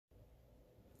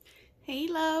Hey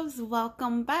loves,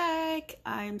 welcome back.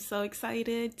 I'm so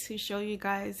excited to show you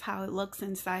guys how it looks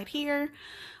inside here.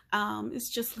 It's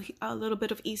just a little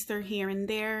bit of Easter here and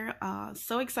there.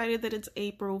 So excited that it's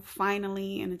April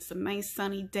finally and it's a nice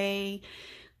sunny day.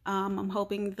 I'm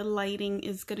hoping the lighting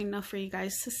is good enough for you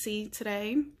guys to see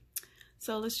today.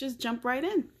 So let's just jump right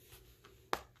in.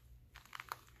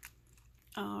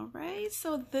 Alright,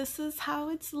 so this is how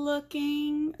it's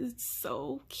looking. It's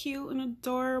so cute and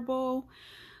adorable.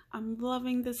 I'm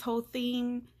loving this whole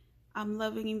theme. I'm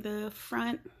loving the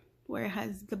front where it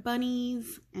has the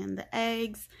bunnies and the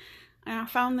eggs. And I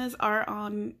found this art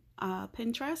on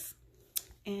Pinterest,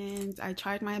 and I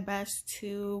tried my best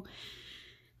to,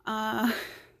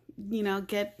 you know,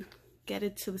 get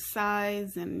it to the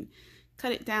size and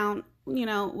cut it down. You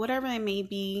know, whatever it may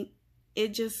be,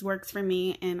 it just works for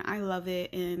me, and I love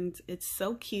it, and it's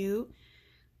so cute.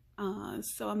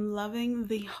 So I'm loving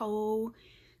the whole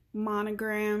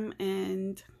monogram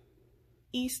and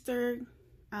Easter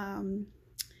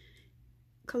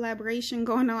collaboration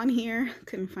going on here.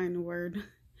 Couldn't find a word,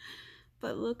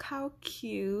 but look how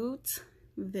cute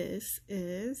this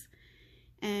is.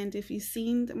 And if you've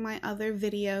seen my other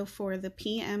video for the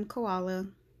PM Koala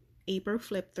April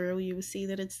flip through, you will see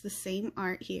that it's the same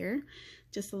art here,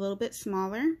 just a little bit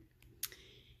smaller.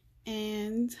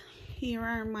 And here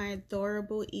are my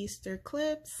adorable Easter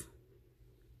clips,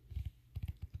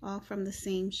 all from the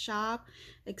same shop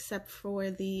except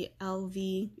for the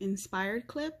LV inspired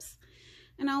clips,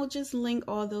 and I'll just link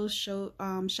all those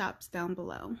shops down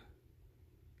below.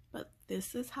 But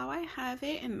this is how I have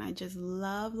it, and I just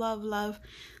love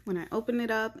when I open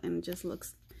it up, and it just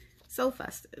looks so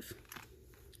festive.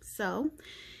 So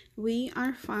we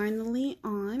are finally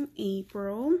on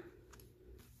April,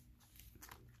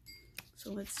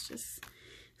 so let's just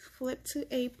flip to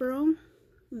April.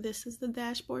 This is the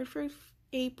dashboard for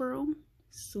April.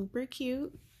 Super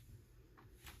cute.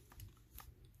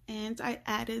 And I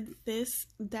added this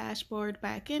dashboard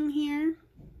back in here.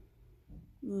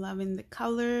 Loving the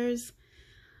colors.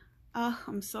 Oh,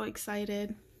 I'm so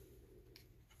excited.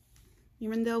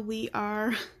 Even though we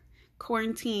are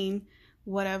quarantined,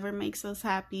 whatever makes us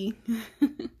happy.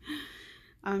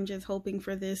 I'm just hoping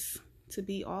for this to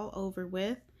be all over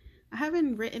with. I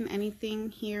haven't written anything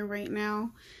here right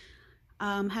now.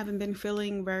 Haven't been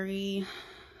feeling very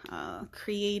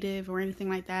creative or anything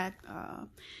like that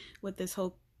with this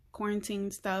whole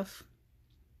quarantine stuff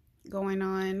going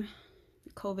on.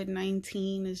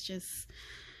 COVID-19 is just,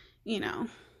 you know,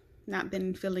 not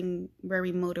been feeling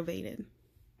very motivated.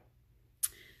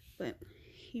 But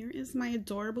here is my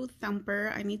adorable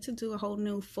Thumper. I need to do a whole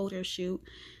new photo shoot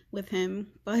with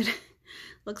him, but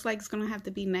looks like it's gonna have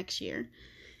to be next year.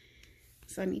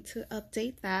 So I need to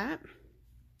update that.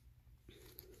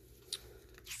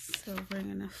 So we're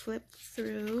gonna flip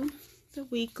through the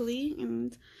weekly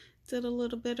and did a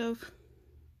little bit of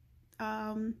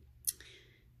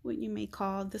what you may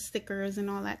call the stickers and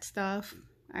all that stuff.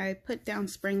 I put down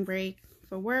spring break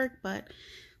for work, but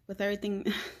with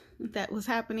everything that was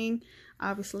happening,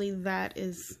 obviously that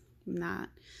is not,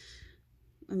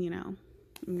 you know,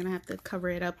 I'm gonna have to cover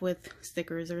it up with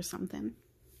stickers or something.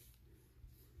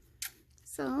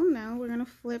 So now we're gonna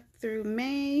flip through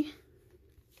May,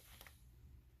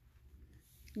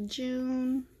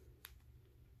 June.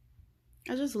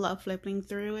 I just love flipping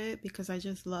through it because I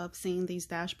just love seeing these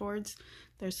dashboards.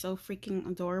 They're so freaking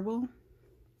adorable.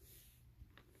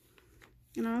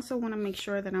 And I also want to make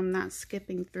sure that I'm not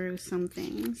skipping through some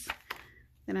things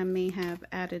that I may have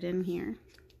added in here.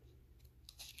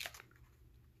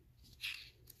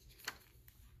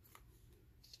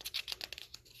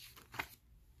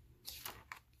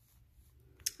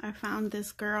 I found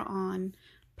this girl on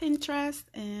Pinterest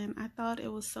and I thought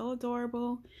it was so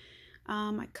adorable.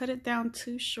 I cut it down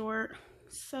too short,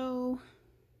 so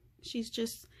she's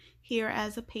just here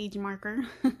as a page marker.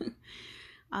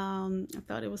 I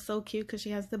thought it was so cute because she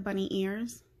has the bunny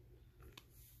ears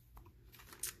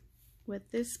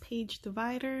with this page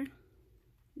divider.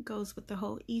 Goes with the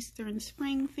whole Easter and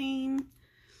spring theme,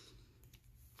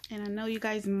 and I know you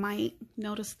guys might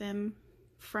notice them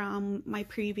from my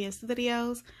previous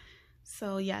videos.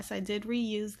 So yes, I did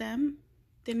reuse them.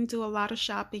 Didn't do a lot of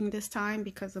shopping this time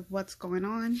because of what's going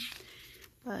on,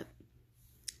 but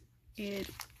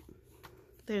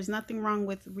there's nothing wrong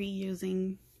with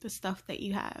reusing the stuff that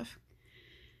you have.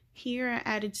 Here I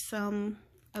added some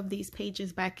of these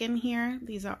pages back in here.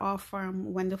 These are all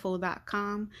from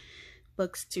wonderful.com,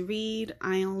 books to read.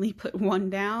 I only put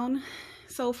one down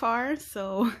so far,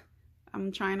 so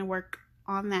I'm trying to work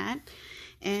on that.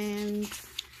 And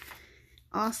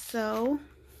also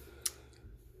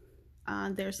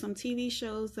there's some TV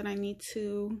shows that I need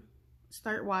to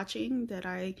start watching that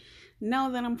I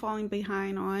know that I'm falling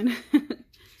behind on.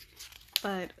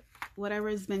 But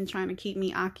whatever's been trying to keep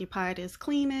me occupied is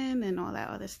cleaning and all that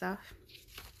other stuff.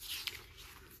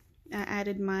 I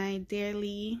added my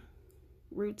daily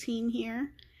routine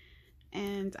here,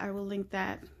 and I will link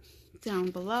that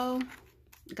down below.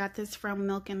 Got this from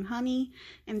Milk and Honey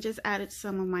and just added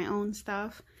some of my own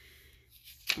stuff.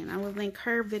 And I will link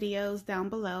her videos down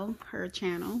below, her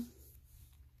channel.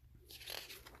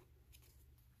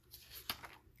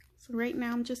 So right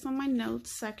now I'm just on my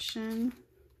notes section.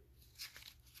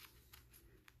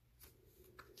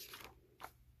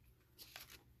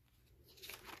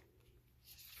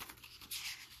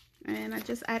 And I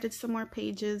just added some more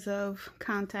pages of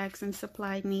contacts and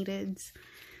supply neededs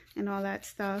and all that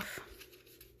stuff.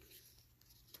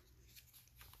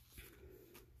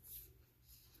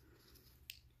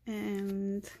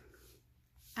 And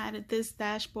added this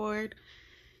dashboard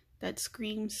that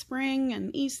screams spring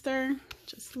and Easter.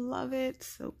 Just love it,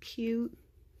 so cute.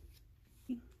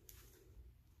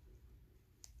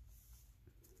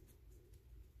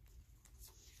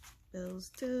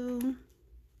 Bills due.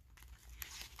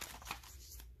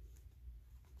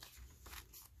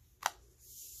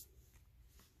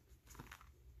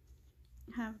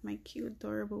 Have my cute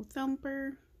adorable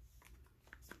thumper.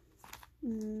 I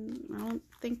don't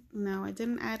think, no, I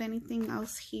didn't add anything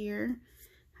else here.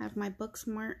 Have my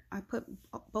bookmark. I put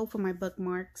both of my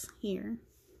bookmarks here.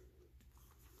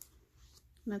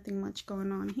 Nothing much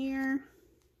going on here.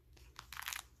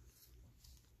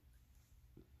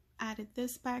 Added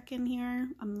this back in here.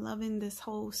 I'm loving this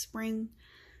whole spring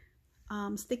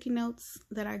sticky notes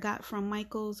that I got from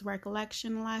Michael's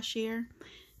Recollection last year.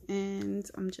 And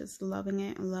I'm just loving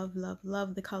it. Love, love,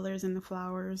 love the colors and the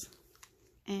flowers.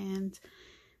 And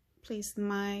placed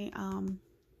my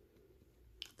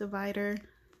divider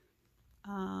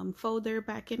folder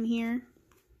back in here.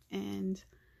 And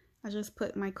I just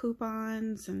put my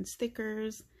coupons and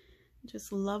stickers.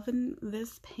 Just loving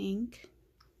this pink.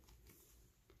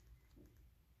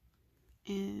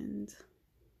 And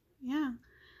yeah,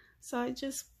 so I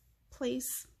just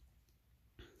place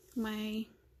my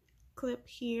clip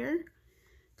here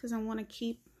because I want to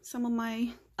keep some of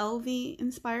my LV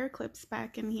inspired clips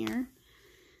back in here.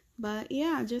 But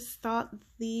yeah, I just thought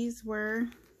these were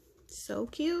so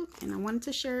cute and I wanted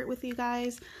to share it with you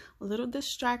guys. A little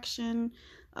distraction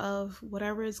of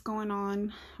whatever is going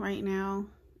on right now.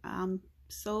 I'm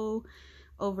so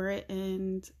over it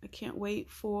and I can't wait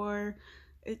for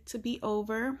it to be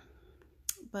over.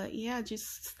 But yeah,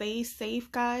 just stay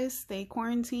safe, guys. Stay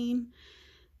quarantined.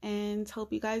 And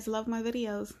hope you guys love my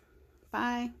videos.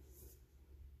 Bye.